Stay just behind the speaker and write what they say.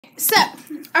So,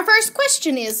 our first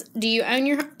question is, do you own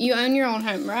your own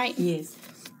home, right? Yes.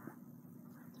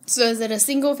 So, is it a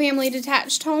single family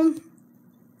detached home?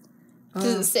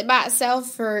 Does it sit by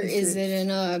itself, or is it in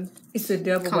a It's a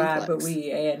double complex? wide, but we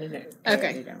added it.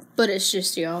 Okay, but it's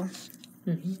just y'all.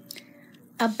 Mm-hmm.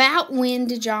 About when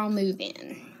did y'all move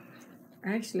in?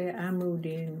 Actually, I moved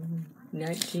in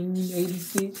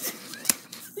 1986.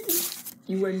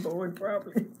 You weren't born,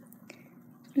 probably.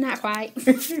 Not quite.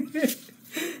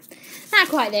 Not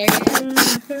quite there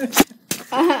yet.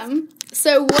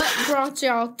 So what brought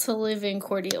y'all to live in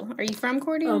Cordele? Are you from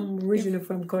Cordele? I'm originally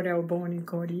from Cordele. I was born in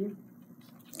Cordele.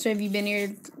 So have you been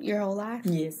here your whole life?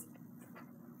 Yes.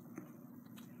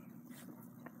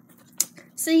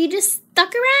 So you just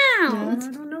stuck around? No,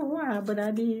 I don't know why, but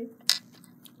I did.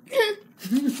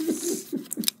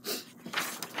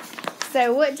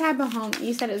 So what type of home?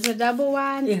 You said it's a double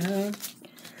wide? Yeah.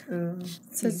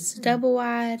 So it's a double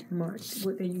wide.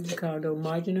 What they used to call the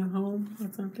marginal home or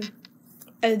something.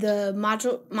 Oh, the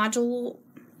module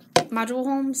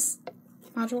homes?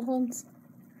 Module homes?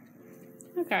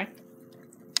 Okay.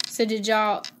 So did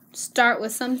y'all start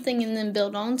with something and then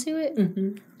build onto it?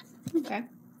 Mm-hmm. Okay.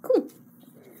 Cool.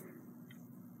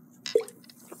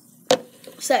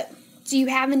 So, do you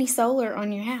have any solar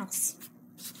on your house?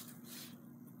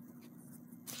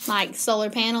 Like solar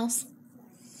panels?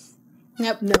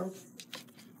 Nope. No.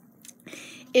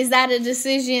 Is that a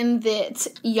decision that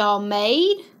y'all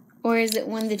made? Or is it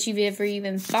one that you've ever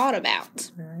even thought about?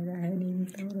 I hadn't even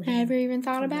thought about it. Ever even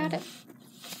thought about it?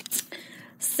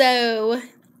 So,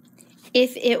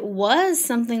 if it was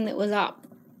something that was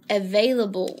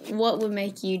available, what would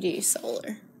make you do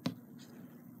solar?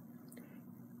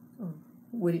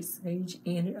 Would it save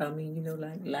in? I mean,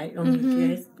 like light on your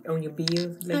gas, on your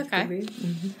bills, electrical bill.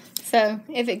 Mm-hmm. So,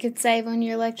 if it could save on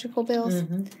your electrical bills,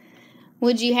 Mm-hmm.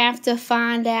 would you have to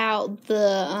find out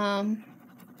the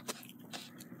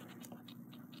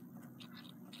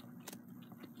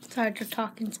it's hard to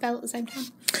talk and spell at the same time.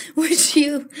 Would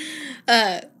you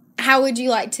how would you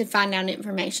like to find out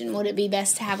information? Would it be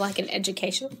best to have like an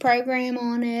educational program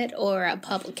on it or a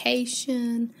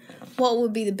publication? What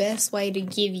would be the best way to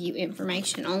give you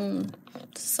information on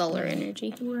solar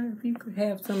energy? Well, if you could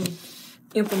have some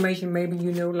information, maybe,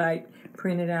 like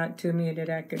printed out to me that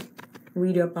I could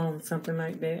read up on, something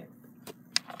like that.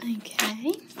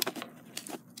 Okay.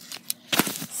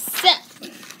 So,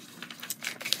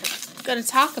 I'm going to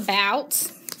talk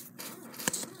about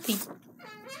the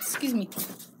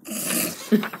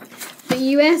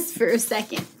U.S. for a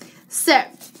second. So, I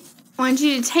want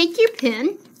you to take your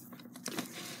pen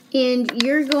and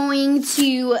you're going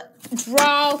to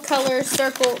draw, color,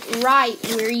 circle right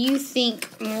where you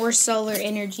think more solar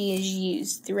energy is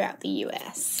used throughout the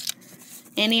U.S.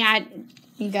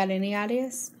 You got any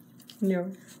ideas?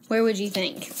 No. Where would you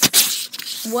think?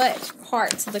 What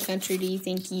parts of the country do you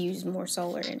think use more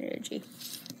solar energy?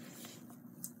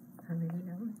 I really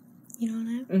don't. You don't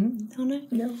know? Mm-hmm. Don't know?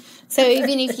 No. So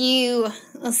even if you,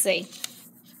 let's see.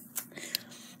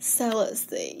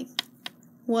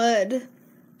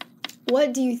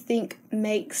 What do you think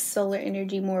makes solar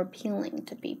energy more appealing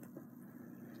to people?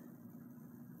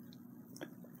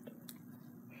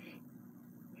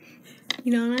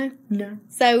 You don't know? No.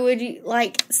 So okay,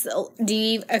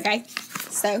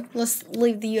 so let's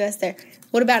leave the U.S. there.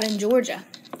 What about in Georgia?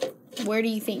 Where do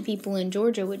you think people in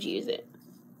Georgia would use it?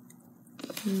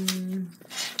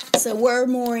 So we're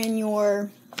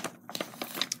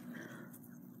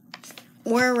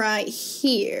right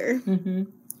here. Mm-hmm.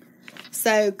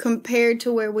 So compared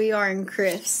to where we are in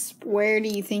CRISP, where do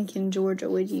you think in Georgia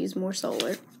would use more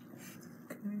solar?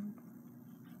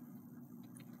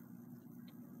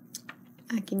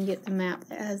 I can get the map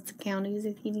that has the counties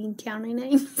if you need county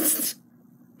names.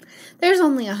 There's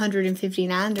only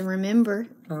 159 to remember.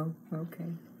 Oh, okay.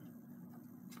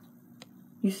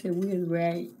 You said we're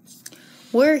right.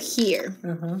 We're here.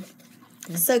 Uh-huh.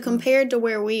 So compared to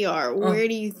where we are, where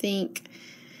do you think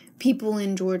people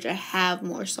in Georgia have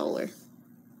more solar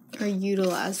or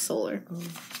utilize solar? Oh.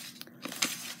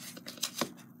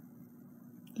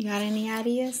 You got any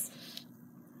ideas?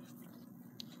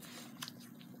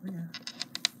 Yeah.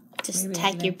 Just Maybe take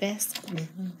Atlanta. your best.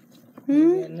 Mm-hmm.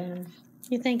 Hmm? Atlanta.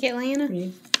 You think Atlanta? Yeah.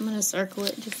 I'm going to circle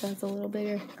it just so it's a little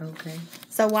bigger. Okay.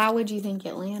 So why would you think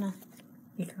Atlanta?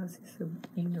 Because it's a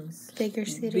Bigger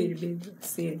city? big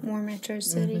city. More metro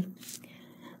city?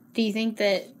 Do you think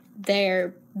that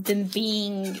them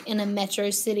being in a metro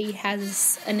city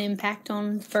has an impact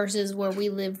on versus where we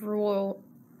live rural?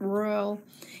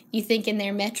 You think in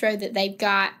their metro that they've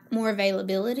got more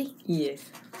availability? Yes.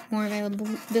 More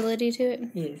availability to it?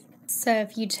 Yes. So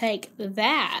if you take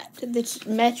that, the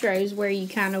metros where you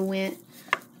kind of went,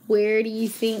 where do you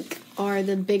think are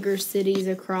the bigger cities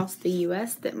across the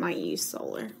U.S. that might use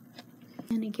solar?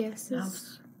 Any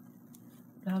guesses?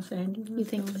 Los Angeles. You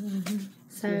think? Mm-hmm.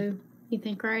 So you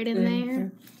think right in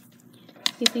there?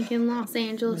 You think in Los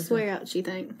Angeles? Okay. Where else you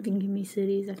think? If you can give me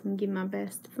cities, I can give my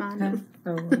best to find them.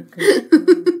 Oh, okay.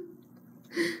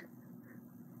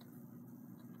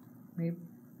 Maybe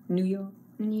New York.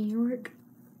 New York.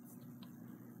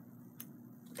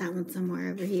 That one's somewhere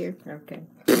over here. Okay.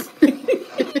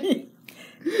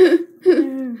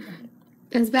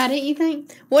 That's about it, you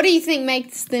think? What do you think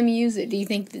makes them use it? Do you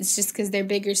think it's just because they're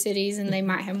bigger cities and they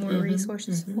might have more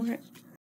resources for it?